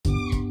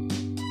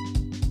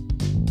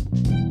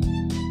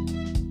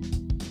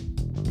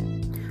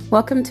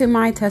Welcome to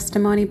my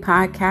testimony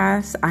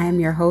podcast. I am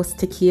your host,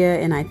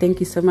 Takia, and I thank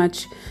you so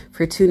much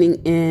for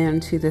tuning in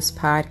to this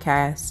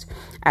podcast.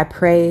 I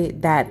pray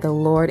that the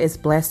Lord is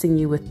blessing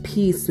you with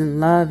peace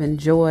and love and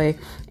joy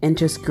and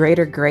just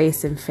greater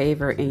grace and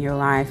favor in your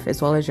life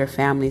as well as your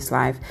family's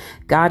life.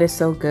 God is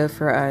so good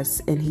for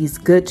us and He's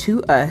good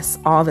to us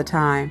all the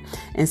time.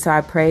 And so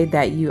I pray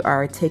that you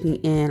are taking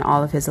in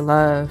all of His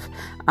love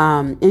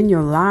in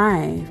your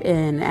life.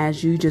 And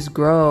as you just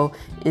grow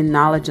in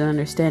knowledge and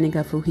understanding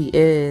of who He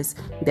is,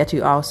 that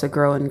you also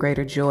grow in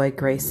greater joy,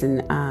 grace,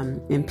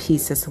 and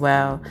peace as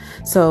well.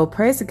 So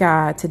praise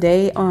God.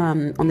 Today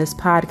on this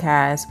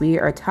podcast, we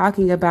are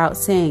talking about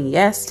saying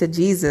yes to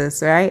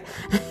Jesus, right?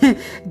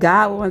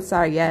 God wants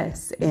our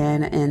yes.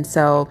 And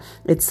so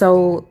it's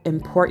so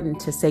important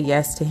to say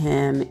yes to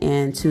Him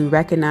and to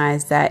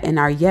recognize that in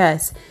our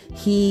yes,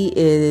 He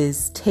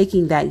is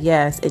taking that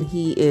yes and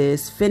He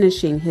is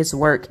finishing His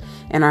work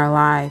in our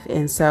life.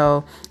 And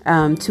so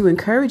to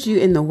encourage you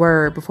in the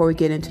word before we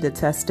get into the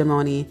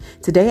testimony,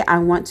 today I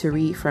want to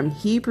read from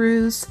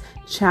Hebrews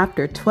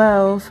chapter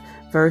 12,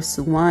 verse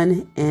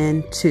 1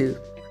 and 2.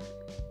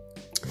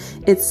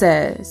 It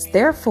says,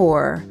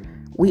 "Therefore,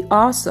 we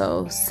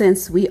also,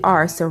 since we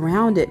are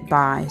surrounded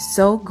by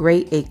so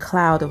great a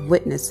cloud of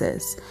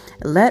witnesses,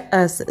 let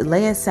us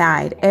lay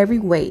aside every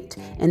weight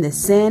and the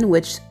sin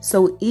which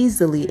so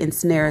easily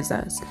ensnares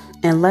us,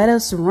 and let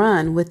us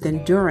run with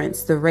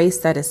endurance the race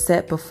that is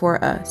set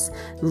before us,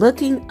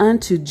 looking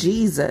unto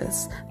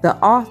Jesus, the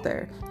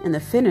author and the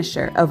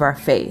finisher of our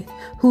faith,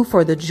 who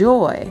for the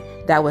joy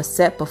that was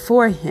set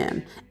before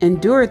Him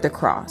endured the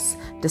cross,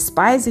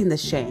 despising the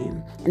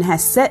shame, and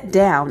has sat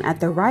down at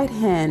the right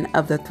hand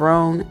of the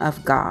throne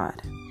of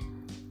God."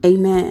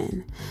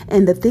 Amen.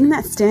 And the thing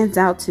that stands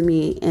out to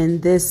me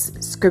in this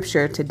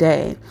scripture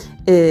today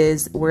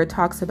is where it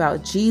talks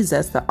about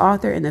Jesus, the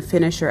author and the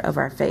finisher of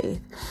our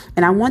faith.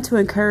 And I want to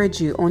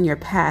encourage you on your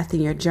path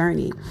and your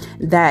journey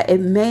that it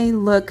may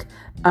look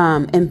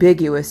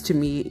ambiguous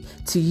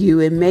to you.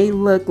 It may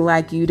look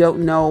like you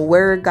don't know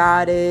where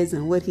God is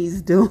and what He's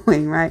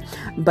doing, right?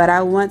 But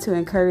I want to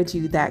encourage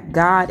you that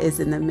God is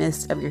in the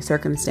midst of your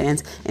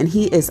circumstance and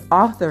He is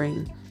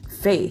authoring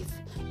faith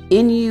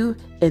in you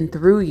and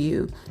through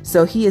you.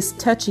 So He is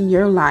touching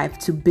your life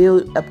to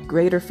build up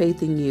greater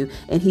faith in you.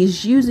 And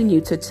He's using you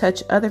to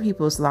touch other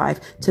people's life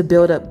to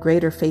build up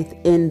greater faith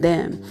in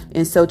them.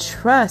 And so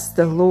trust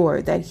the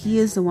Lord that He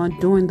is the one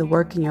doing the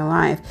work in your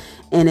life.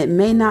 And it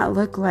may not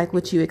look like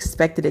what you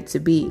expected it to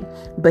be,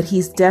 but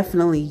He's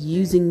definitely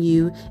using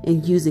you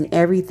and using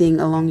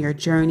everything along your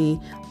journey,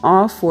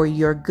 all for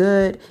your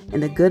good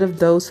and the good of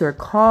those who are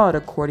called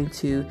according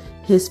to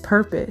His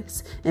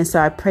purpose. And so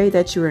I pray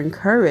that you're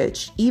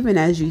encouraged, even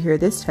as you hear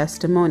this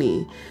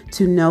testimony,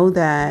 to know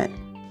that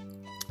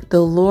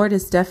the Lord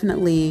is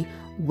definitely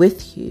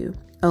with you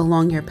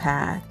along your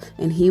path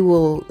and He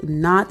will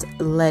not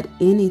let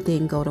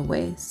anything go to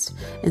waste.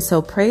 And so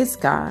praise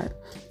God.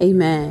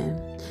 Amen.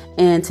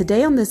 And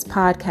today on this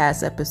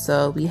podcast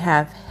episode, we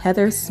have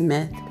Heather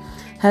Smith.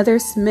 Heather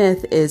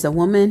Smith is a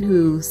woman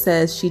who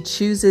says she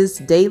chooses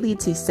daily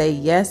to say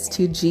yes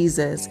to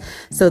Jesus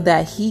so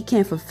that He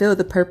can fulfill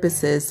the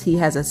purposes He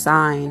has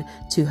assigned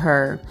to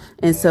her.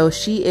 And so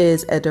she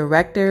is a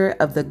director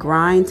of the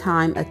Grind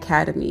Time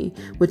Academy,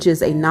 which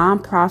is a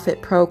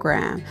nonprofit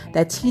program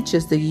that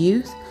teaches the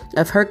youth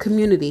of her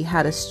community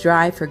how to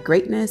strive for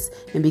greatness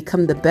and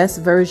become the best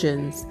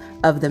versions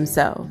of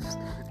themselves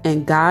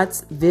and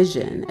God's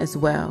vision as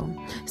well.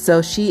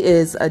 So she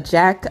is a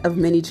jack of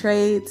many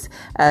trades.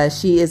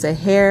 She is a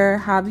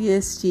hair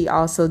hobbyist. She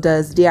also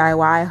does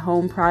DIY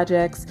home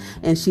projects,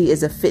 and she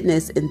is a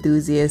fitness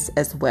enthusiast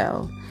as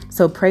well.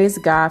 So praise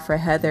God for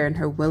Heather and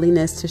her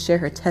willingness to share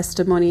her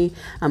testimony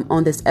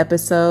on this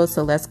episode.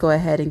 So let's go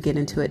ahead and get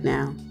into it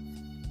now.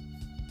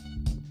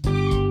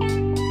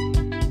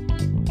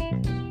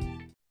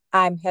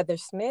 I'm Heather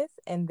Smith,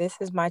 and this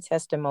is my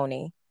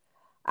testimony.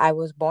 I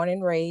was born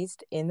and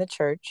raised in the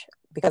church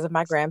because of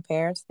my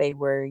grandparents. They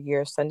were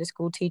your Sunday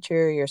school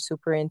teacher, your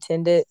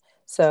superintendent.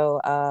 So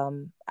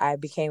I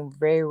became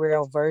very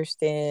well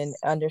versed in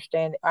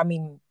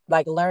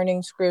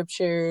learning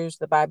scriptures,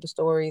 the Bible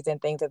stories,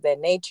 and things of that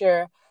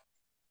nature.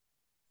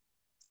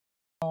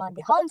 On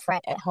the home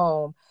front at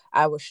home,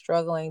 I was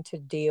struggling to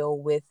deal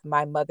with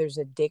my mother's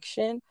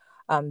addiction.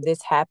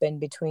 This happened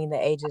between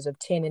the ages of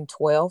 10 and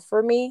 12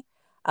 for me.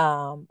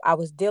 I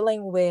was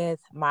dealing with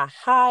my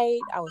height.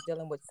 I was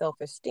dealing with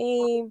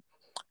self-esteem.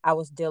 I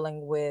was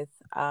dealing with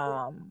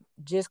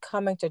just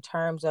coming to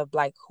terms of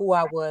like who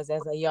I was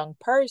as a young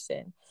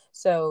person.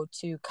 So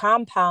to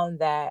compound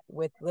that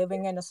with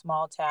living in a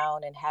small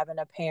town and having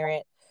a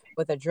parent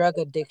with a drug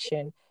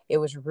addiction, it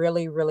was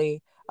really,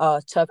 really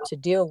tough to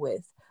deal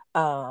with.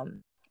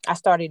 I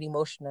started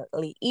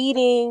emotionally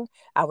eating.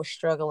 I was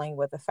struggling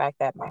with the fact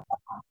that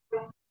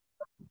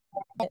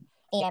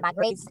my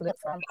grades slipped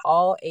from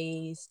all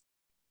A's.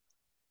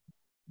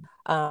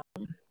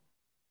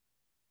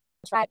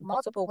 Tried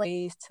multiple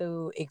ways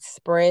to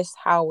express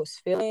how I was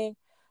feeling.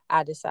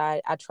 I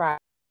tried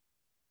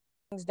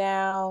things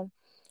down.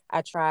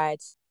 I tried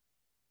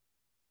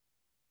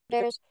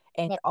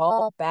and it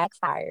all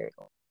backfired.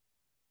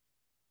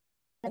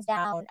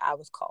 Down, I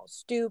was called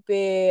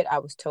stupid. I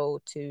was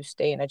told to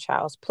stay in a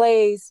child's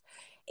place.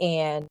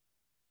 And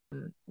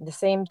the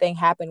same thing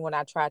happened when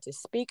I tried to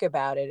speak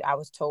about it. I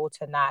was told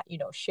to not,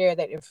 share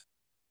that if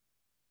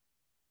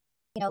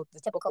the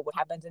typical what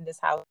happens in this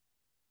house.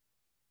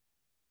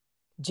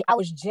 I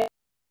was just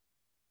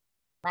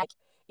like,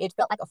 it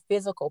felt like a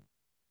physical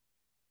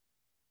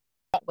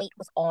that weight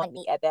was on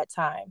me at that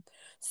time.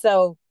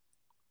 So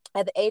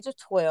at the age of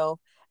 12,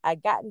 I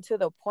gotten to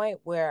the point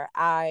where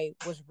I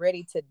was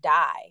ready to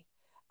die,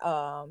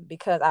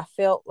 because I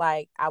felt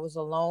like I was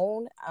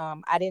alone.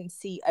 I didn't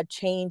see a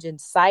change in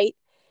sight.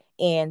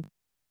 And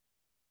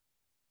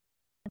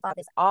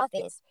father's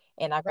office,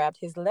 and I grabbed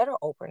his letter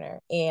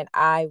opener, and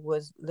I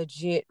was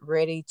legit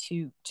ready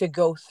to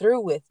go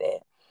through with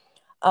it.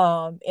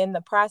 In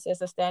the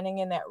process of standing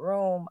in that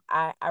room,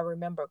 I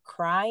remember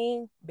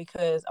crying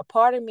because a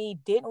part of me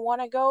didn't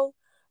want to go,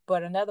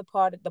 but another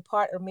part, the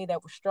part of me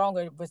that was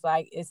stronger, was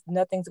like, it's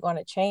nothing's going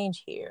to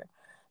change here.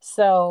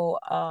 So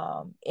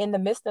in the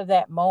midst of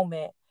that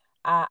moment,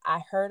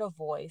 I heard a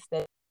voice.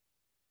 That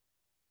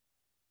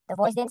the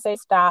voice didn't say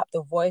stop.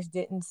 The voice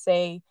didn't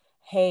say,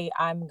 hey,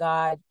 I'm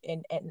God,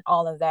 and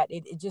all of that.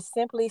 It just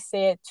simply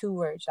said two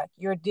words, like,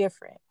 you're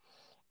different.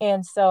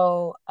 And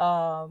so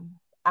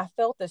I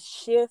felt a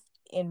shift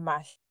in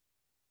my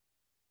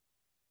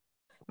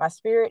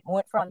spirit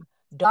went from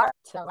dark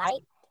to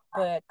light.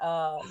 But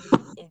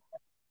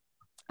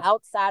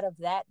outside of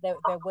that, there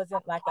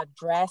wasn't like a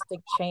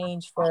drastic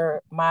change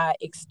for my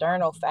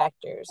external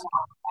factors.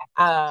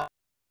 Office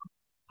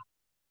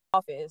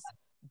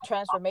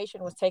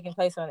transformation was taking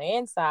place on the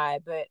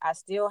inside, but I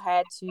still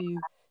had to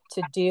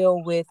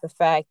deal with the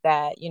fact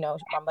that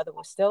my mother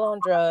was still on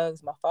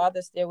drugs, my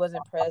father still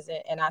wasn't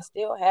present, and I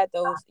still had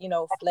those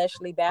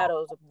fleshly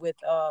battles with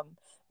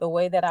the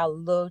way that I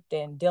looked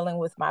and dealing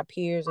with my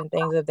peers and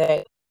things of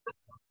that.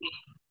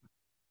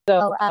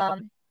 So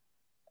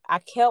I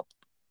kept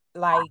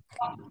like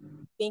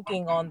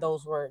thinking on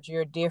those words,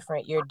 you're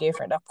different, you're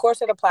different. Of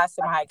course it applies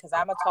to my height because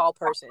I'm a tall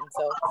person,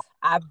 so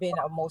I've been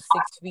almost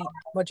 6 feet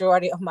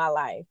majority of my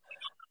life.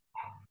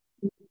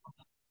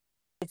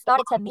 It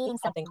started to mean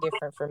something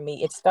different for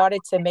me. It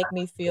started to make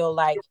me feel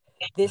like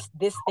this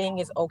thing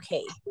is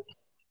okay.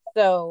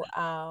 So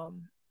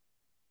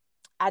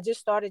I just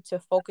started to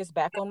focus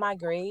back on my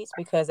grades,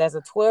 because as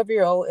a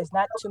 12-year-old, it's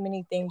not too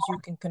many things you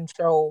can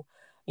control,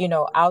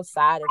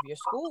 outside of your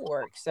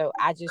schoolwork. So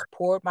I just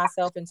poured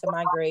myself into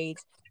my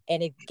grades,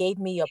 and it gave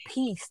me a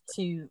peace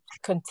to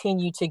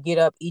continue to get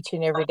up each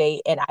and every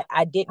day. And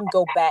I didn't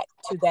go back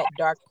to that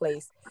dark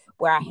place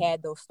where I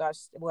had those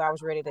thoughts, where I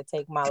was ready to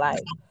take my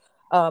life.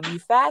 You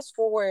fast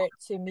forward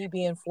to me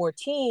being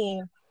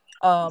 14,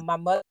 my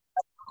mother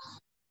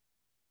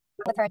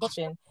with her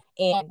addiction,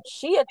 and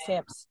she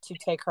attempts to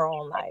take her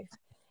own life.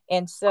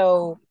 And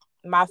so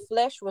my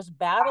flesh was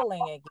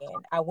battling again.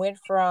 I went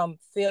from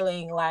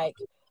feeling like,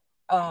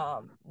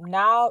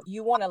 now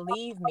you want to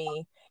leave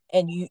me,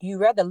 and you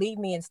rather leave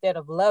me instead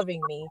of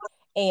loving me.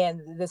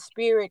 And the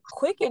spirit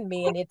quickened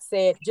me, and it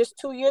said, just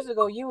 2 years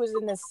ago, you was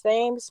in the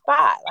same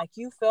spot. Like,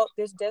 you felt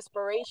this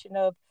desperation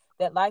of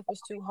that life was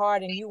too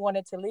hard and you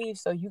wanted to leave.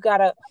 So you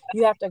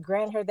have to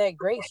grant her that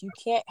grace. You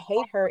can't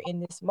hate her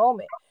in this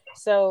moment.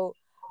 So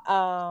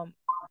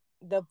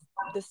the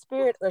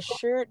spirit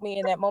assured me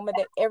in that moment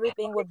that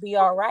everything would be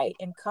all right.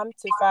 And come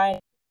to find,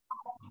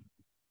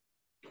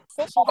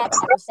 since she had an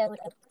episode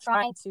of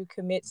trying to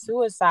commit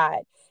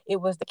suicide,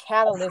 it was the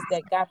catalyst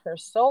that got her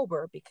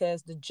sober,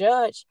 because the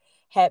judge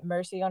had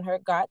mercy on her.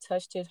 God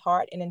touched his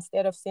heart, and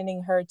instead of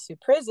sending her to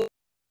prison,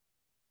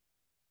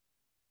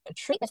 a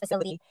treatment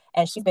facility,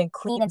 and she's been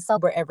clean and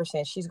sober ever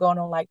since. She's going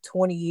on like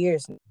 20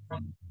 years.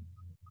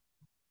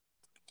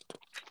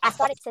 I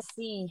started to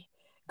see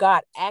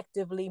God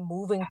actively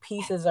moving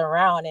pieces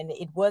around, and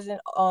it wasn't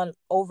on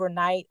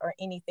overnight or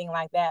anything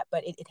like that,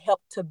 but it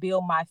helped to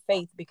build my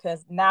faith,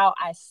 because now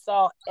I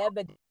saw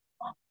evidence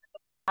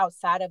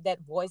outside of that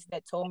voice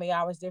that told me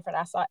I was different.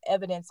 I saw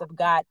evidence of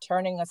God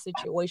turning a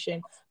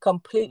situation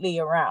completely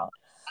around.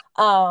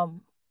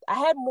 I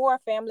had more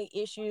family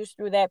issues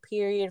through that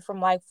period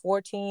from like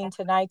 14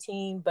 to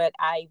 19, but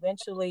I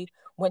eventually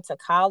went to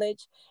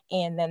college.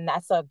 And then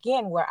that's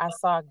again where I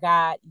saw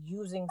God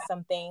using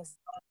some things,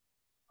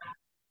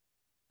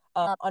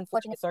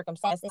 unfortunate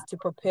circumstances, to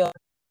propel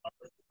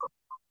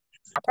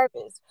my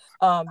purpose.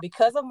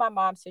 Because of my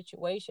mom's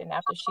situation,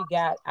 after she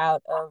got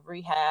out of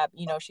rehab,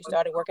 she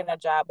started working a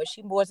job, but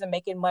she wasn't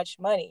making much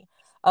money.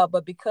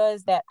 But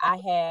because that I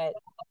had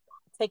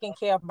taken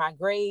care of my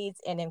grades,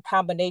 and in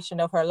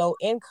combination of her low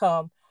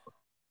income,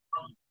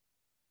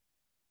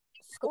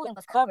 schooling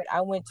was covered.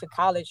 I went to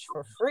college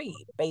for free,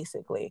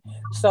 basically.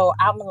 So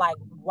I'm like,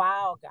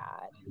 wow,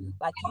 God,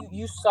 like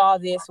you saw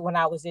this when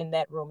I was in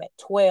that room at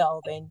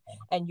 12,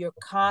 and you're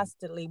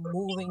constantly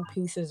moving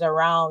pieces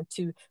around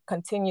to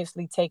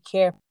continuously take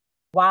care of.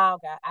 Wow,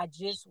 God, I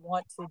just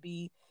want to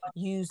be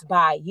used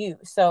by you.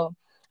 So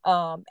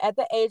At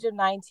the age of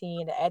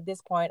 19, at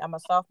this point, I'm a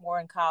sophomore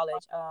in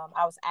college.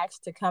 I was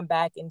asked to come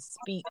back and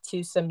speak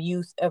to some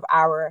youth of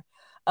our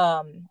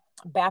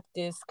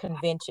Baptist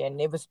convention.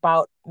 It was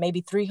about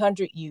maybe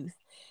 300 youth.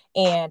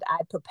 And I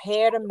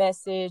prepared a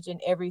message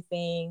and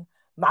everything.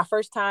 My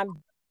first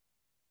time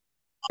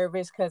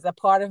nervous because a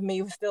part of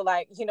me was still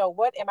like,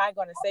 what am I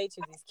going to say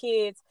to these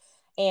kids?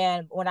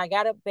 And when I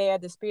got up there,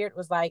 the spirit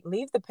was like,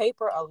 leave the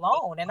paper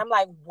alone. And I'm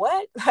like,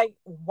 what? Like,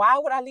 why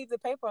would I leave the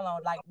paper alone?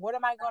 Like, what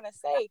am I going to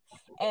say?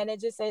 And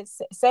it just said,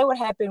 say what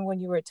happened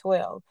when you were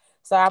 12.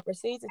 So I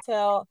proceed to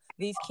tell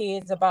these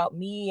kids about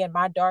me and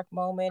my dark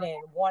moment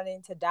and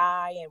wanting to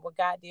die and what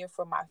God did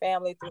for my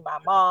family through my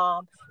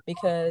mom.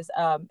 Because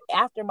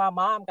after my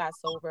mom got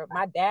sober,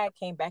 my dad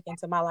came back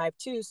into my life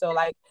too. So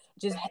like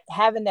just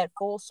having that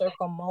full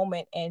circle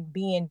moment and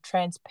being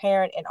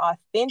transparent and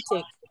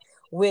authentic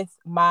with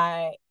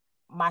my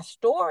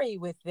story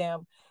with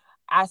them,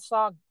 I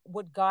saw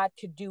what God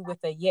could do with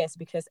a yes.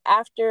 Because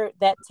after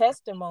that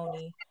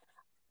testimony,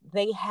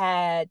 they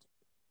had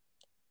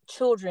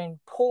children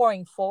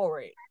pouring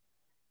forward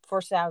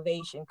for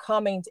salvation,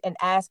 coming and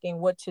asking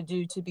what to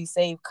do to be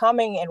saved,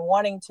 coming and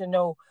wanting to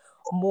know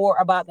more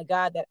about the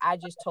God that I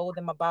just told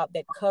them about,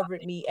 that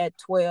covered me at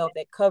 12,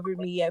 that covered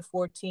me at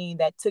 14,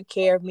 that took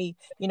care of me,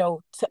 to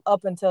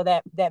up until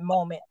that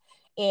moment.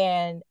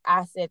 And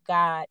I said,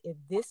 God, if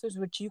this is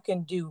what you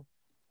can do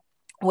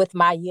with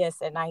my yes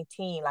at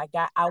 19, like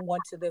I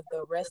want to live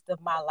the rest of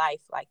my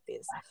life like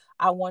this.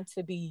 I want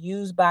to be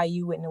used by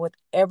you in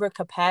whatever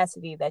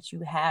capacity that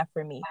you have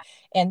for me.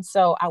 And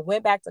so I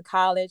went back to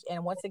college,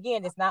 and once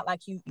again, it's not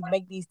like you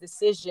make these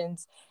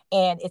decisions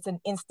and it's an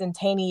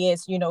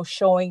instantaneous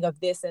showing of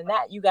this and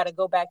that. You got to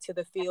go back to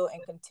the field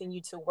and continue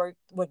to work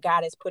what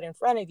God has put in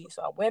front of you.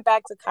 So I went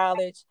back to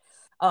college.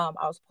 I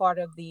was part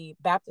of the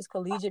Baptist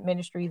Collegiate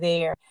Ministry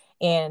there.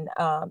 And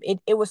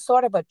it was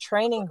sort of a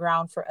training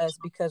ground for us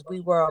because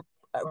we were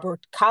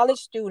college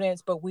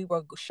students, but we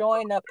were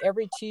showing up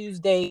every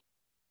Tuesday,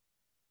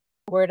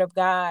 Word of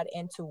God,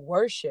 and to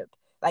worship,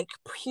 like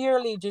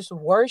purely just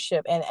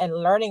worship and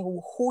learning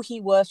who he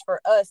was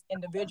for us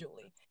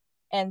individually.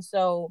 And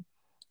so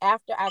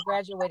after I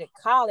graduated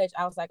college,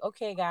 I was like,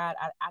 okay, God,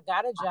 I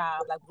got a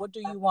job. Like, what do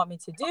you want me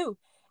to do?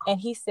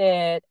 And he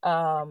said,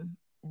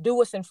 do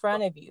what's in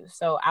front of you.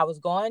 So I was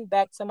going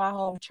back to my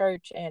home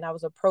church, and I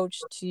was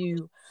approached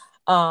to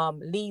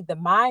lead the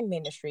mime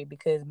ministry,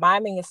 because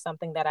miming is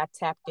something that I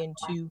tapped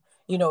into,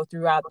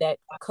 throughout that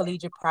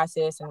collegiate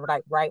process and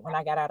like right when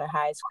I got out of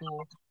high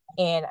school.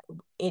 And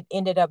it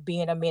ended up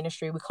being a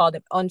ministry. We called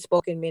it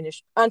unspoken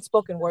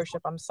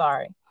worship. I'm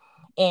sorry.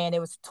 And it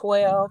was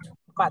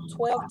about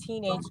 12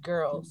 teenage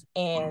girls.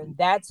 And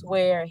that's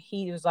where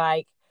he was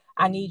like,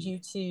 I need you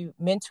to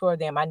mentor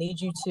them. I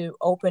need you to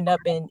open up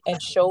and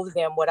show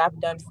them what I've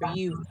done for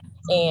you.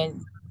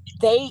 And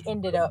they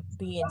ended up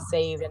being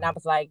saved. And I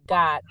was like,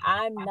 God,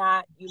 I'm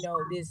not,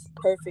 this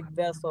perfect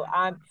vessel.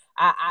 I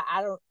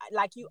don't,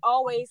 like, you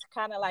always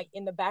kind of like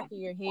in the back of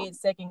your head,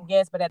 second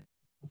guess, but at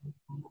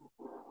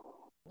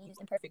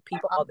using perfect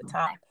people all the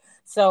time.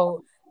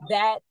 So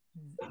that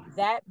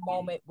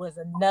moment was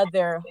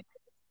another,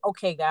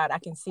 okay, God, I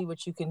can see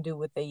what you can do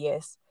with the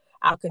yes.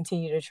 I'll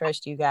continue to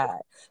trust you, God.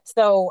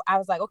 So I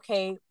was like,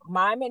 okay,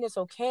 my minute's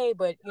okay,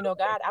 but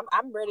God,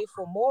 I'm ready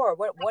for more.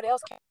 What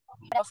else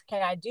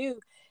can I do?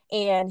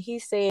 And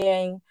he's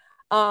saying,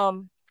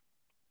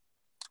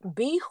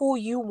 be who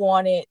you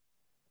wanted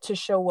to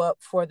show up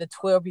for the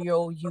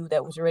 12-year-old you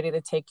that was ready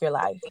to take your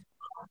life.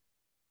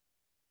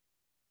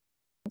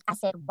 I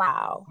said,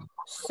 wow.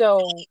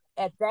 So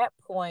at that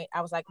point,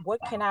 I was like, what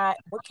can I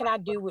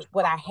do with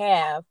what I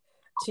have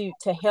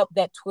to help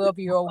that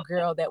 12-year-old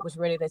girl that was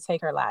ready to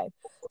take her life?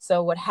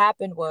 So what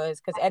happened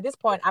was, because at this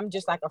point, I'm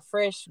just like a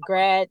fresh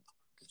graduate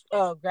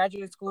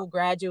school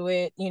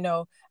graduate, I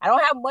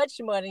don't have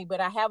much money, but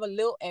I have a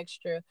little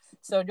extra.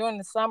 So during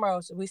the summer,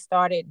 we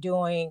started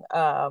doing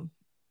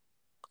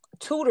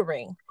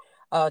tutoring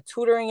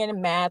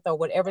in math or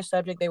whatever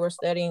subject they were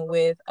studying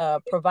with,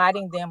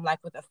 providing them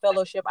like with a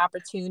fellowship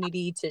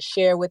opportunity to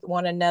share with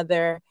one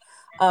another,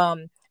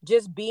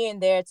 just being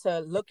there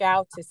to look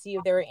out to see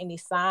if there were any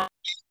signs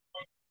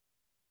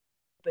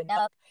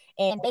up,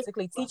 and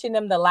basically teaching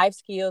them the life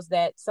skills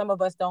that some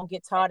of us don't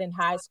get taught in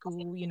high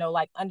school,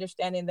 like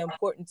understanding the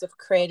importance of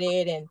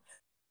credit and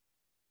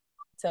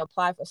to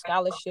apply for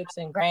scholarships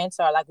and grants,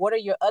 or like what are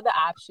your other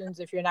options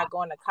if you're not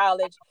going to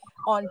college,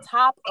 on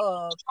top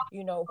of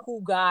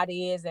who God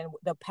is and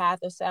the path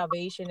of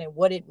salvation and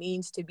what it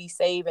means to be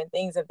saved and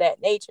things of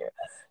that nature.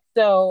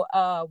 So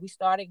we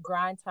started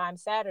Grind Time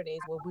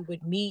Saturdays, where we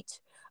would meet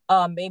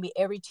maybe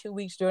every 2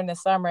 weeks during the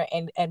summer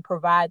and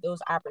provide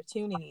those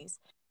opportunities.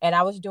 And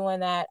I was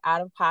doing that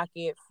out of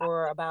pocket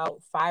for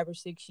about 5 or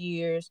 6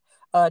 years,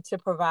 to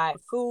provide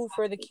food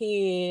for the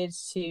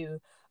kids, to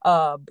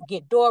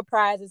get door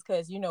prizes,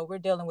 because we're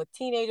dealing with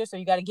teenagers, so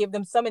you got to give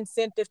them some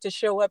incentive to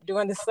show up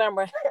during the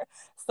summer.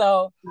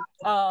 So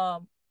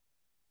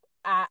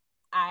I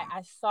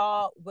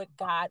saw what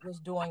God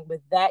was doing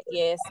with that,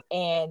 yes.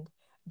 And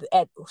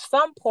at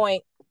some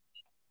point,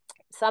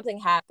 something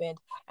happened,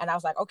 and I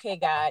was like, okay,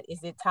 God,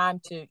 is it time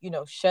to,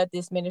 shut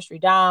this ministry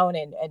down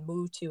and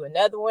move to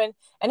another one?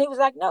 And he was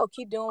like, no,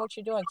 keep doing what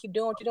you're doing, keep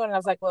doing what you're doing. And I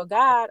was like, well,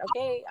 God,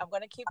 okay, I'm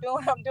gonna keep doing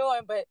what I'm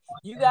doing, but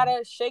you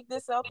gotta shake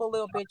this up a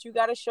little bit. You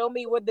gotta show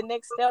me what the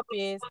next step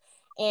is.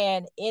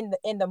 And in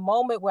the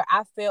moment where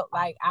I felt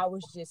like I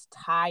was just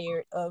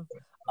tired of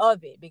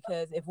it,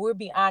 because if we're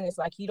being honest,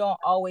 like, you don't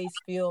always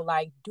feel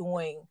like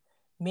doing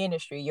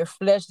ministry. Your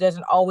flesh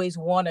doesn't always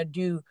want to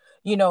do,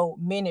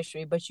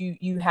 ministry, but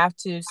you have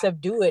to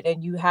subdue it,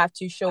 and you have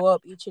to show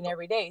up each and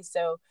every day.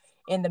 So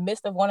in the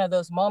midst of one of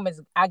those moments,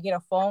 I get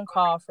a phone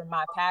call from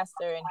my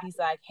pastor, and he's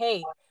like,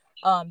 hey,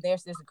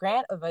 there's this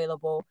grant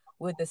available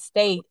with the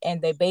state,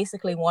 and they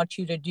basically want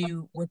you to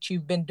do what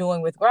you've been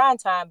doing with Grind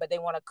Time, but they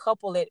want to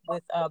couple it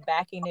with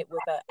backing it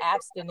with an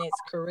abstinence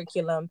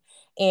curriculum,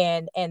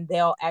 and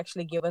they'll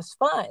actually give us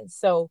funds.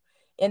 So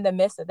in the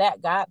midst of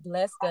that, God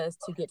blessed us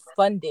to get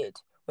funded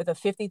with a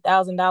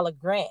 $50,000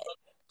 grant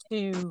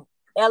to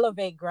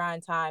elevate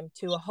Grind Time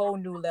to a whole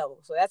new level.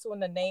 So that's when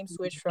the name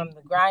switched from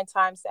the Grind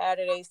Time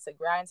Saturdays to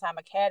Grind Time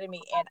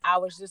Academy. And I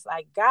was just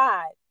like,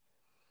 God.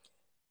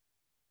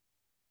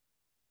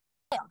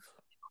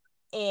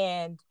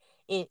 And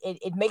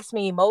it makes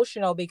me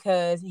emotional,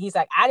 because he's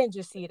like, I didn't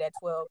just see it at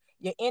 12.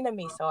 Your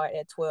enemy saw it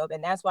at 12.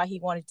 And that's why he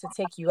wanted to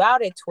take you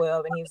out at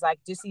 12. And he was like,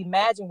 just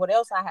imagine what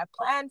else I have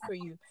planned for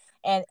you.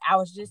 And I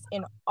was just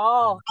in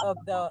awe of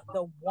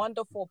the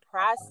wonderful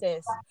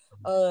process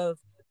of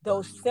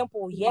those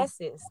simple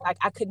yeses. Like,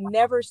 I could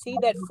never see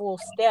that full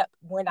step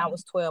when I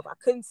was 12. I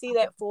couldn't see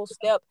that full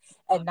step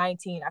at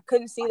 19. I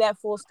couldn't see that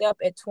full step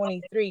at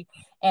 23.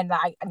 And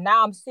like,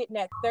 now I'm sitting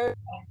at 30.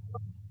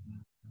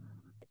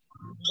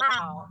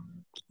 Wow,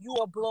 you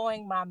are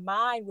blowing my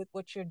mind with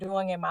what you're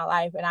doing in my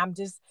life. And I'm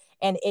just,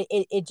 and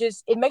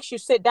it makes you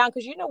sit down,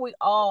 because we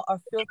all are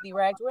filthy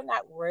rags. We're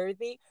not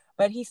worthy,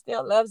 but he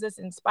still loves us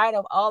in spite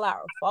of all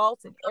our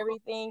faults and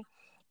everything.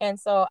 And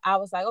so I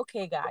was like,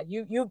 okay, God,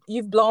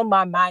 you've blown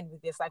my mind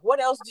with this. Like, what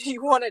else do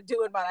you want to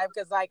do in my life?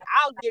 Because, like,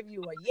 I'll give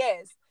you a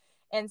yes.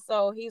 And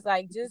so he's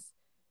like,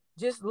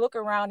 just look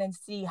around and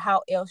see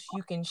how else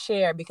you can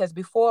share. Because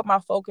before, my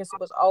focus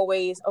was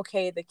always,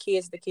 okay, the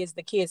kids, the kids,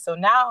 the kids. So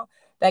now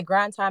that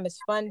Grind Time is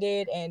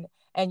funded, and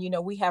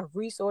we have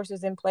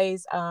resources in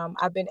place,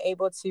 I've been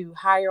able to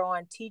hire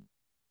on teachers,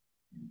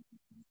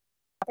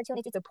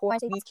 opportunity to pour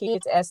into these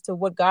kids as to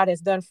what God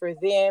has done for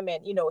them,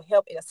 and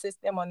help and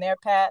assist them on their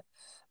path.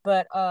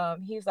 But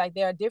he's like,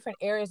 there are different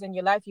areas in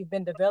your life you've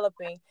been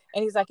developing,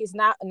 and he's like, it's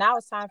now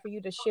it's time for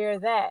you to share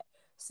that.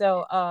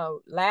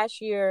 So last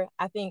year,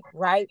 I think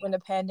right when the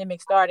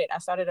pandemic started, I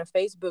started a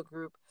Facebook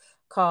group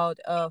called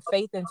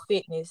Faith and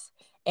Fitness,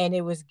 and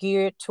it's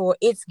geared towards,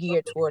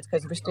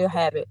 because we still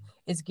have it.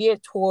 It's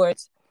geared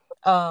towards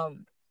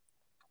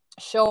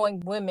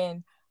showing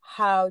women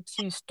how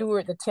to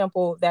steward the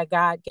temple that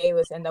God gave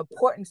us, and the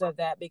importance of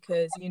that,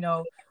 because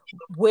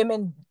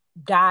women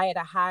die at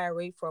a higher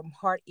rate from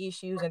heart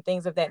issues and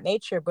things of that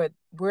nature, but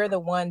we're the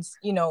ones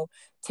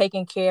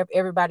taking care of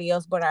everybody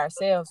else but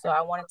ourselves. So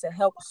I wanted to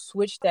help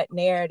switch that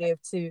narrative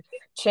to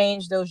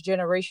change those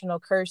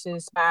generational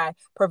curses by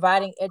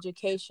providing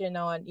education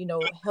on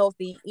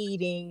healthy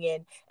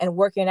eating and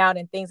working out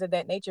and things of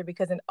that nature,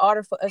 because in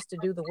order for us to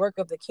do the work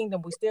of the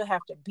kingdom, we still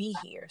have to be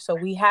here. So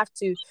we have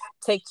to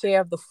take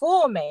care of the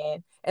full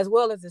man as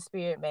well as the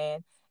spirit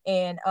man.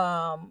 And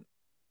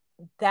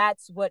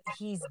that's what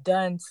he's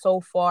done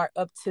so far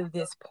up to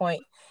this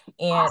point.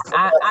 And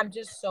I'm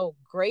just so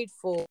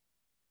grateful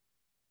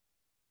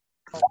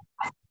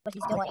what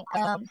he's doing.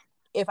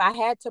 If I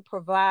had to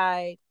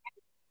provide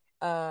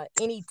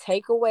any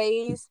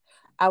takeaways,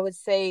 I would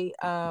say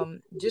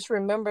just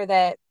remember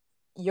that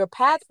your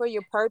path for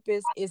your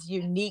purpose is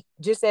unique,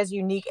 just as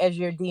unique as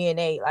your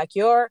DNA. Like,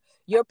 your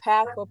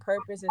path for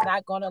purpose is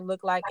not going to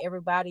look like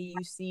everybody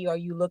you see or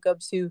you look up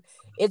to.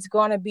 It's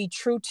going to be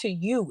true to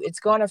you. It's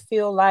going to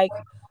feel like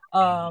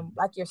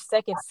your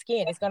second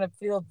skin. It's going to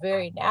feel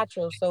very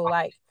natural. So,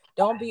 like,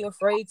 don't be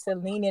afraid to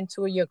lean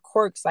into your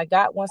quirks. Like,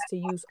 God wants to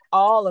use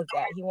all of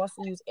that. He wants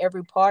to use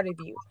every part of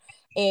you.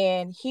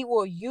 And he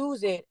will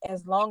use it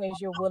as long as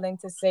you're willing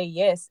to say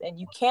yes. And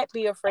you can't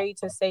be afraid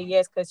to say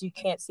yes, because you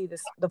can't see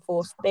the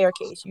full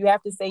staircase. You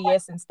have to say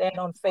yes and stand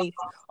on faith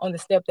on the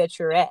step that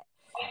you're at.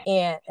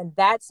 And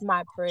that's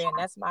my prayer, and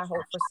that's my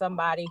hope for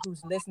somebody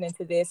who's listening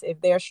to this.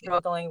 If they're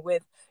struggling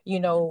with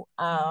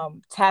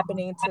tapping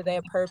into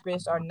their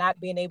purpose, or not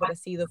being able to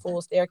see the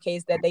full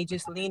staircase, that they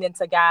just lean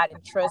into God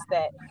and trust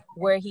that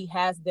where he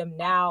has them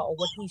now, or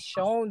what he's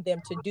shown them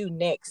to do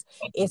next,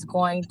 is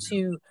going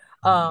to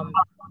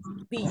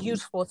be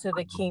useful to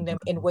the kingdom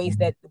in ways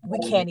that we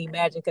can't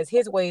imagine, because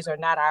his ways are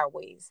not our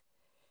ways.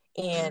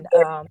 And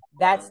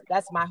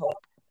that's my hope.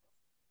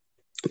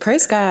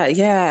 Praise God.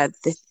 Yeah,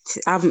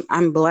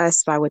 I'm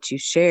blessed by what you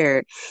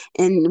shared.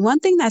 And one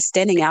thing that's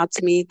standing out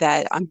to me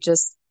that I'm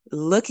just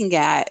looking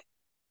at,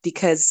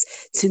 because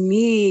to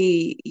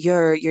me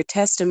your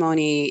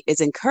testimony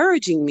is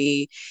encouraging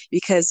me,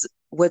 because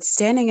what's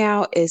standing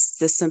out is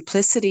the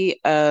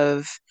simplicity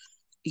of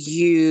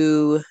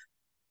you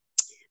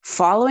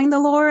following the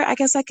Lord, I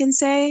guess I can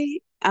say.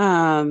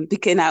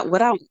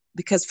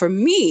 Because for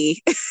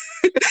me,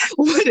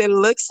 what it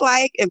looks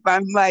like if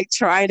I'm like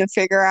trying to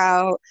figure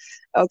out,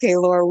 okay,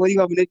 Lord, what do you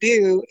want me to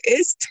do?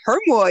 It's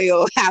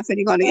turmoil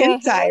happening on the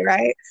inside, Mm-hmm.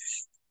 right?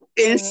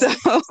 And so,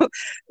 Mm-hmm.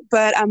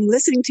 but I'm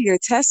listening to your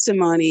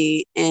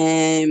testimony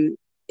and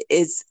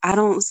I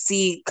don't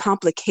see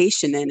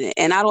complication in it.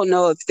 And I don't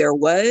know if there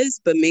was,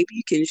 but maybe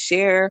you can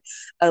share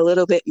a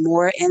little bit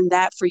more in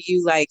that for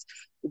you. Like,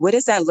 what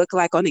does that look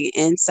like on the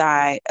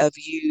inside of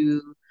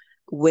you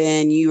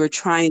when you are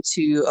trying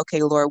to,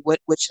 okay, Lord, what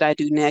should I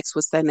do next?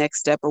 What's that next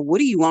step? Or what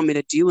do you want me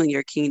to do in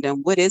your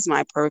kingdom? What is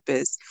my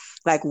purpose?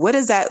 Like, what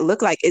does that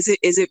look like? Is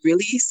it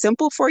really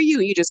simple for you?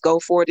 You just go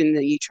forward and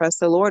then you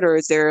trust the Lord, or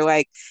is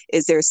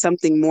there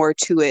something more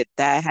to it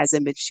that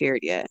hasn't been shared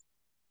yet?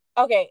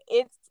 Okay,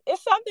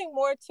 it's something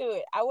more to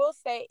it. I will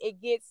say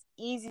it gets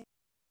easy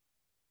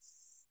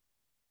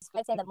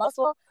flexing the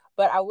muscle,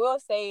 but I will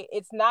say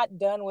it's not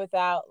done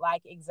without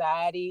like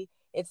anxiety.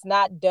 It's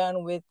not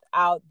done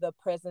without the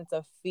presence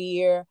of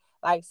fear.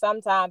 Like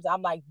sometimes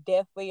I'm like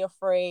deathly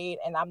afraid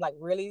and I'm like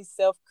really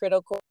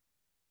self-critical.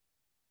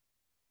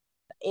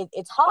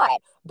 It's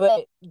hard,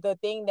 but the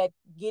thing that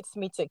gets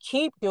me to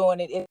keep doing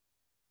it is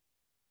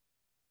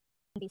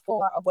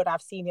before of what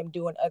I've seen him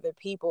do in other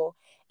people,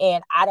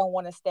 and I don't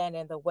want to stand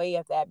in the way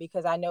of that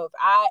because I know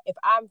if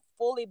I'm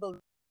fully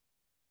believing,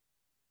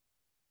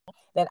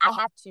 then I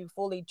have to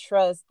fully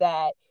trust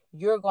that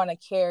you're going to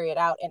carry it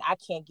out and I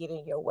can't get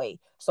in your way.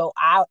 So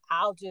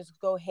I'll just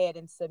go ahead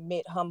and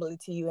submit humbly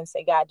to you and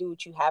say, God, do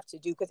what you have to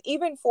do. Because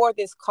even for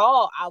this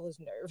call, I was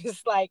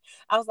nervous. Like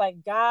I was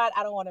like, God,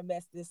 I don't want to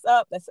mess this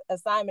up. This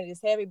assignment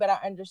is heavy, but I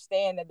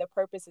understand that the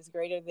purpose is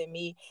greater than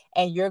me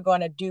and you're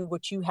going to do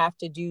what you have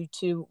to do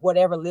to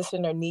whatever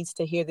listener needs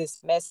to hear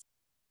this message.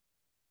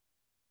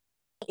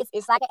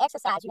 It's like an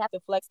exercise. You have to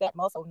flex that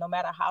muscle no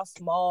matter how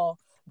small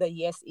the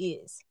yes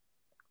is.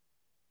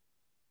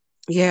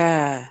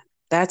 Yeah,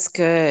 that's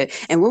good.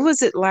 And what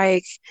was it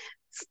like?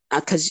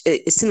 Because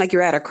it seemed like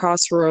you're at a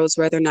crossroads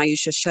whether or not you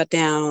should shut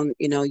down,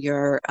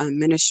 your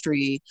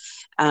ministry.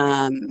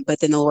 But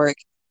then the Lord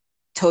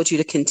told you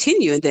to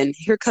continue, and then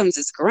here comes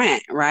this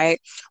grant, right?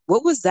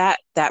 What was that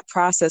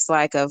process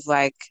like of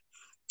like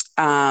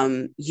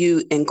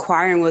you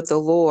inquiring with the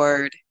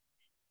Lord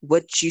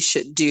what you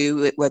should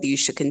do, whether you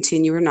should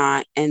continue or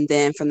not. And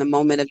then from the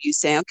moment of you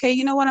saying, okay,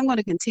 you know what, I'm going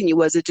to continue.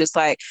 Was it just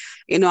like,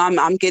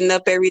 I'm getting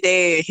up every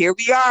day and here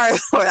we are,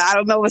 or I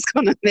don't know what's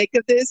going to make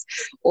of this?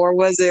 Or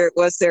was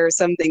there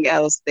something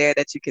else there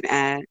that you can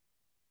add?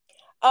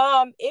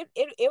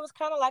 It was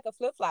kind of like a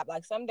flip flop.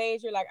 Like some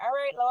days you're like, all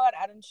right, Lord,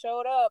 I done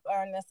showed up,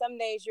 and then some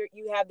days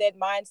you have that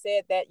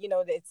mindset that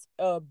that's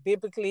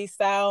biblically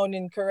sound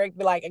and correct.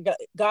 But like,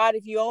 God,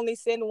 if you only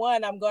send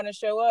one, I'm gonna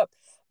show up.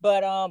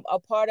 But a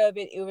part of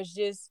it was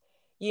just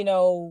you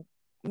know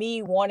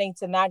me wanting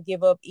to not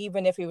give up,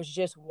 even if it was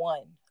just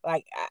one.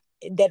 Like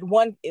that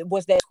one, it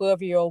was that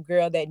 12-year-old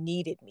girl that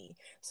needed me,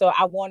 so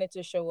I wanted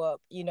to show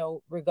up,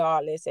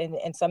 regardless.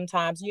 And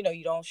sometimes you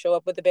don't show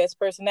up with the best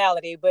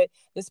personality, but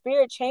the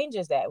spirit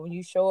changes that when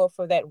you show up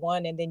for that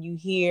one and then you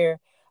hear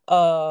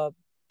uh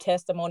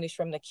testimonies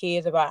from the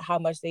kids about how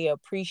much they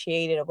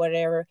appreciate it or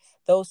whatever.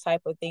 Those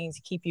type of things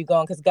keep you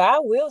going because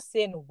God will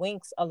send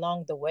winks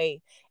along the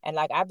way. And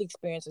like I've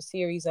experienced a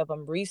series of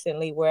them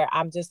recently where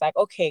I'm just like,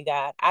 okay,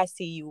 God, I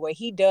see you, where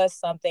he does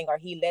something or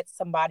he lets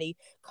somebody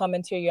come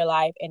into your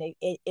life and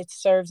it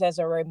serves as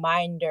a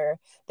reminder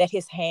that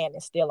his hand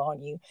is still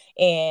on you.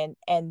 And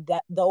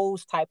that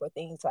those type of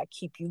things like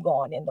keep you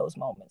going in those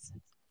moments.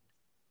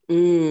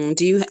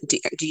 Do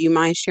you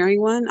mind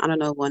sharing one? I don't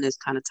know if one is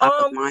kind of top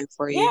of mind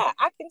for you. Yeah,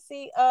 I can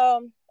see. I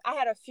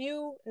had a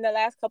few in the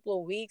last couple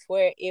of weeks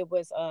where it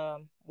was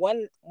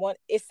one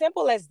as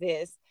simple as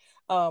this.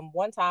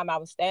 One time I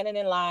was standing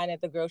in line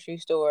at the grocery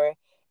store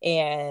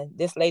and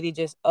this lady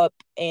just up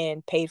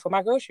and paid for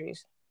my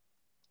groceries.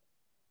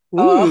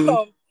 Um,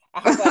 Mm.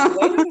 I was like,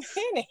 wait a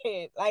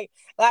minute, like,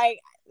 like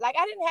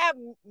I didn't have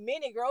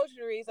many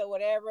groceries or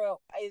whatever.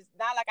 It's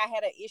not like I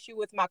had an issue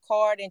with my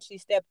card and she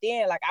stepped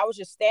in. Like I was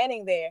just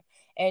standing there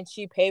and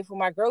she paid for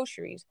my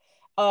groceries.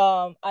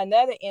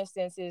 Another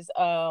instance is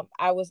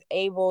I was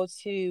able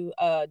to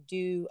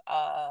do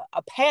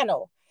a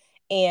panel,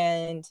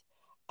 and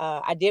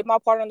I did my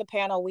part on the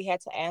panel. We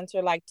had to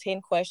answer like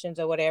 10 questions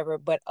or whatever.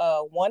 But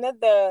one of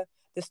the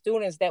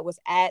students that was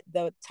at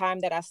the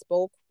time that I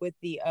spoke with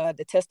the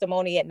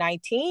testimony at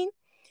 19,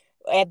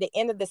 at the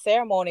end of the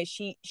ceremony,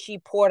 she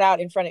poured out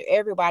in front of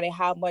everybody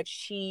how much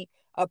she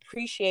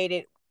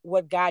appreciated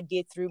what God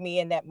did through me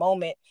in that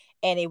moment.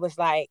 And it was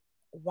like,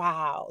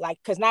 wow, like,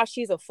 because now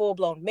she's a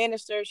full-blown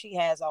minister, she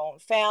has her own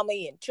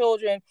family and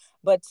children,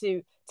 but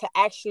to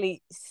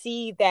actually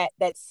see that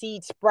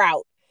seed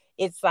sprout,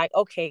 it's like,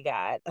 okay,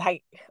 God,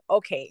 like,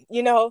 okay,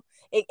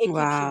 it keeps you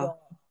Wow. going.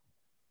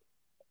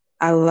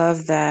 I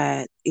love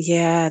that.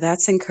 Yeah,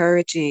 that's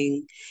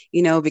encouraging,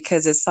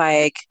 because it's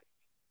like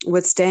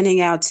what's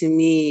standing out to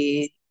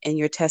me in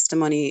your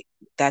testimony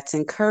that's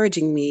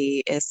encouraging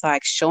me is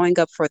like showing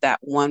up for that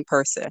one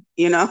person,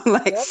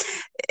 like,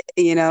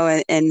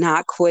 Yep. and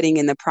not quitting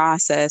in the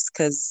process,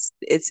 because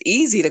it's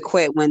easy to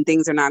quit when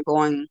things are not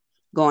going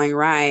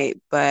right.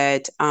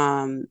 But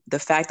the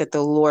fact that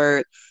the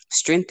Lord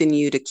strengthened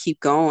you to keep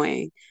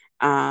going,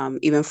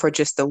 even for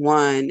just the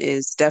one,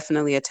 is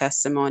definitely a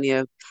testimony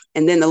of,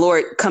 and then the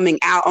Lord coming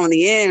out on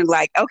the end,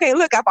 like, okay,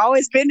 look, I've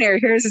always been there.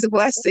 Here's his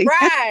blessing.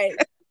 Right.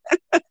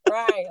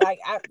 Right. Like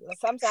I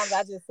sometimes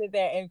I just sit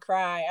there and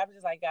cry. I'm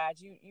just like, God,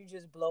 you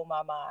just blow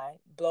my mind.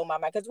 Blow my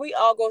mind. Because we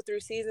all go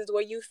through seasons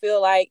where you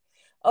feel like,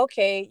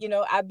 okay,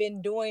 I've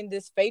been doing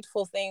this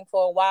faithful thing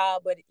for a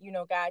while, but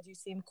God, you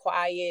seem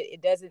quiet.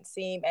 It doesn't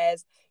seem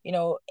as,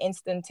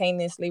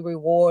 instantaneously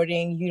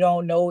rewarding. You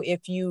don't know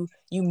if you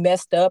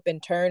messed up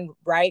and turned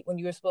right when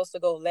you were supposed to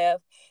go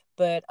left.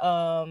 But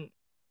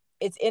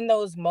it's in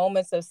those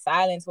moments of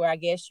silence where I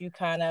guess you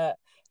kind of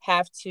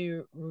have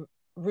to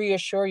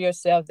reassure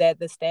yourself that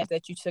the stance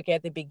that you took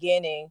at the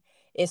beginning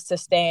is to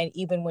stand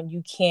even when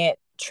you can't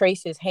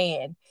trace his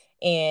hand,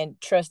 and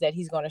trust that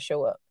he's going to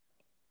show up.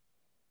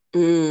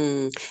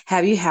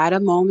 Have you had a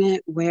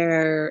moment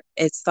where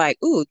it's like,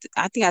 ooh,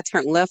 I think I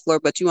turned left,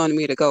 Lord, but you wanted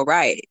me to go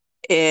right?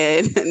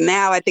 And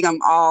now I think I'm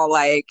all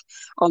like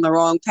on the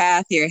wrong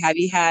path here. Have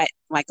you had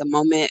like a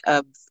moment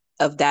of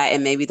that,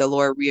 and maybe the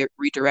Lord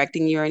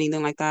redirecting you or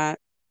anything like that?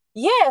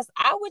 Yes,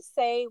 I would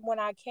say when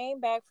I came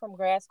back from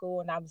grad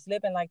school and I was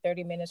living like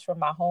 30 minutes from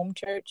my home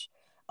church,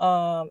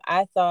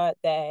 I thought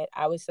that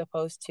I was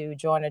supposed to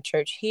join a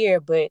church here,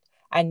 but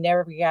I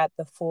never got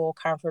the full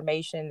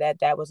confirmation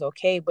that that was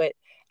okay. But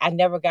I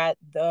never got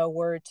the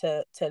word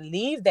to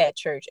leave that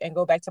church and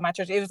go back to my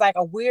church. It was like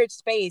a weird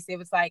space. It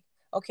was like,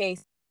 okay,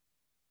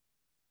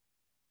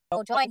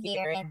 don't join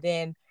here, and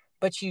then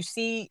but you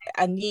see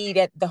a need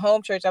at the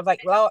home church. I was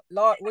like, Lord,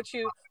 what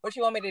you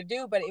want me to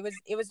do? But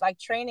it was like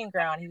training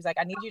ground. He was like,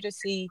 I need you to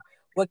see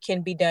what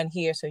can be done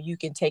here so you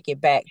can take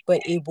it back.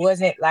 But it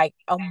wasn't like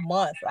a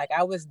month. Like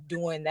I was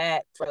doing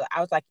that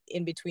I was like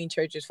in between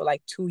churches for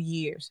like 2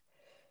 years.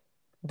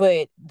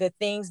 But the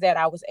things that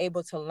I was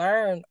able to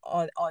learn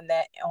on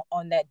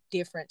that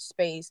different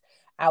space,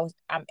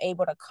 I'm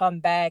able to come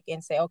back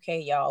and say, okay,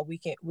 y'all, we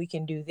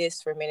can do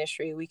this for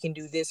ministry, we can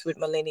do this with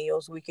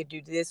millennials, we could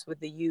do this with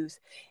the youth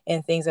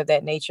and things of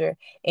that nature.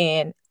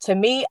 And to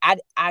me, I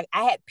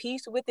had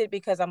peace with it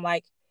because I'm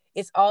like,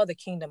 it's all the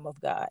kingdom of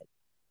God.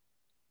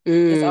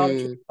 It's all the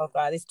kingdom Mm, of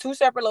God. It's two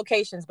separate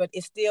locations, but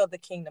it's still the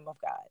kingdom of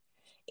God.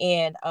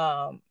 And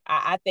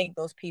I think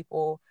those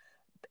people,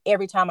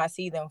 every time I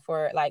see them,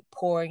 for like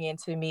pouring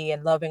into me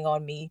and loving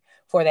on me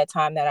for that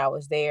time that I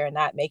was there, and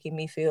not making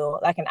me feel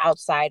like an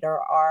outsider,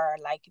 or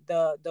like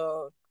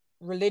the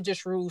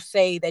religious rules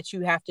say that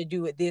you have to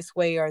do it this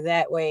way or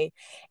that way,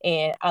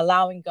 and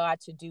allowing God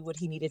to do what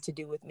he needed to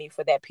do with me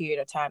for that period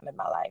of time in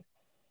my life.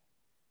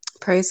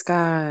 praise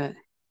God.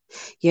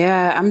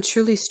 Yeah, I'm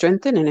truly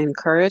strengthened and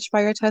encouraged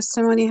by your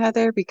testimony,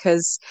 Heather,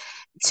 because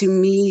to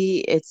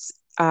me it's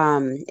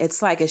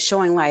like it's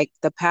showing like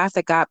the path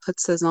that God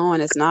puts us on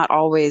is not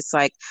always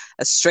like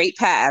a straight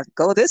path.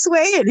 Go this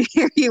way and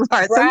here you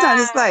are.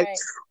 Sometimes it's like Right.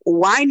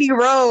 windy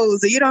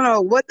roads and you don't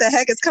know what the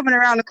heck is coming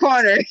around the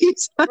corner.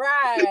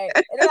 Right.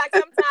 And then like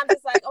sometimes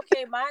it's like,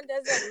 okay, mine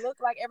doesn't look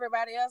like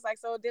everybody else. Like,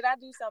 so did I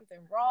do something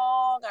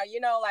wrong?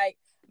 Or, like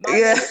my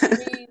Yeah.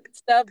 ministry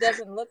stuff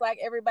doesn't look like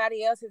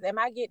everybody else's. Am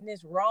I getting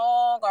this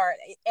wrong? Or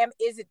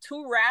is it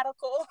too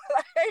radical?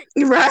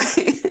 Like,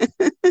 Right.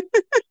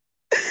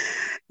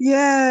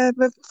 Yeah,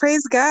 but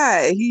praise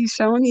God. He's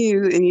showing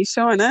you and he's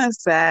showing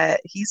us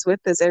that he's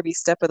with us every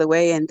step of the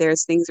way. And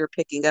there's things we're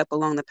picking up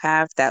along the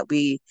path that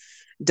we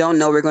don't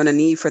know we're going to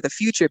need for the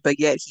future,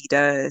 but yet he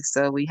does.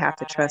 So we have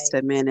to trust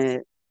right. him in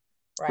it.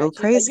 Well, Right.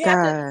 praise You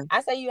have to, God.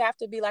 I say you have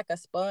to be like a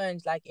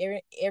sponge, like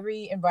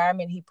every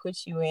environment he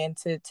puts you in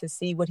to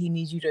see what he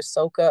needs you to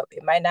soak up.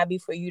 It might not be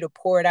for you to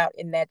pour it out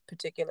in that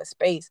particular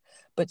space,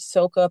 but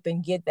soak up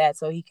and get that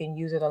so he can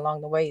use it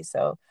along the way.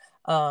 So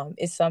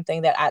it's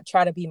something that I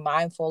try to be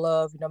mindful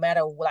of no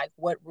matter like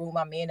what room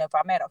I'm in. If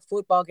I'm at a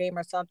football game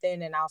or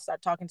something and I'll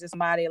start talking to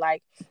somebody,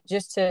 like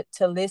just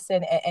to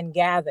listen and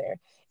gather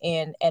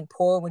and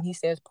pour when he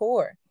says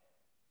pour.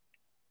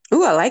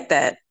 Ooh, I like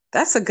that.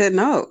 That's a good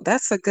note.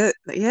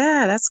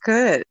 Yeah, that's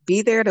good.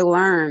 Be there to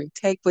learn,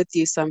 take with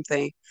you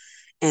something,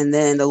 and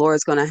then the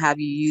Lord's going to have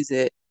you use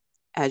it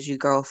as you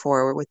go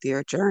forward with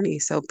your journey.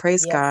 So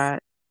praise Yes. God.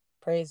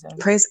 Praise him.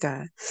 Praise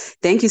God.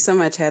 Thank you so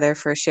much, Heather,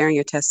 for sharing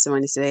your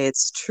testimony today.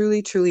 It's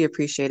truly, truly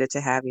appreciated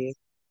to have you.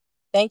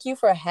 Thank you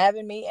for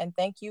having me, and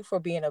thank you for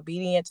being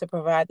obedient to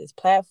provide this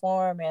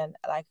platform. And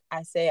like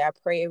I say, I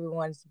pray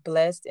everyone's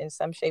blessed in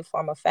some shape,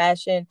 form, or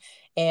fashion.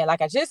 And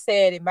like I just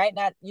said, it might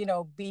not,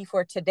 be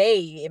for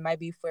today. It might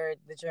be for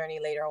the journey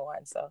later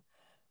on. So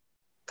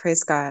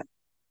Praise God.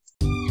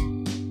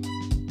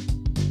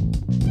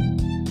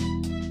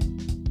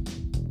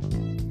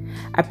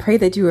 I pray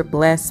that you are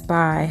blessed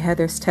by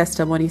Heather's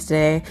testimonies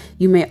today.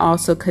 You may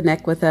also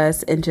connect with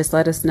us and just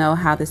let us know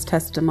how this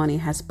testimony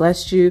has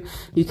blessed you.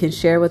 You can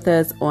share with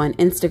us on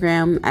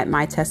Instagram at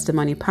My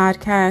Testimony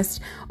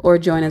Podcast, or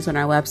join us on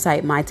our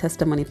website,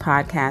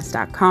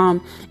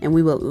 mytestimonypodcast.com. And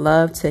we would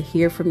love to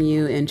hear from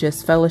you and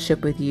just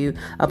fellowship with you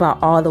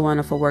about all the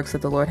wonderful works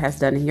that the Lord has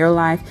done in your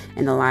life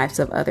and the lives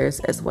of others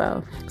as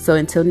well. So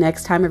until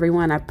next time,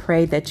 everyone, I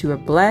pray that you are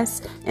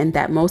blessed and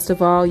that most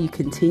of all, you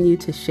continue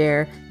to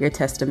share your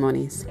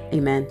testimonies.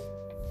 Amen.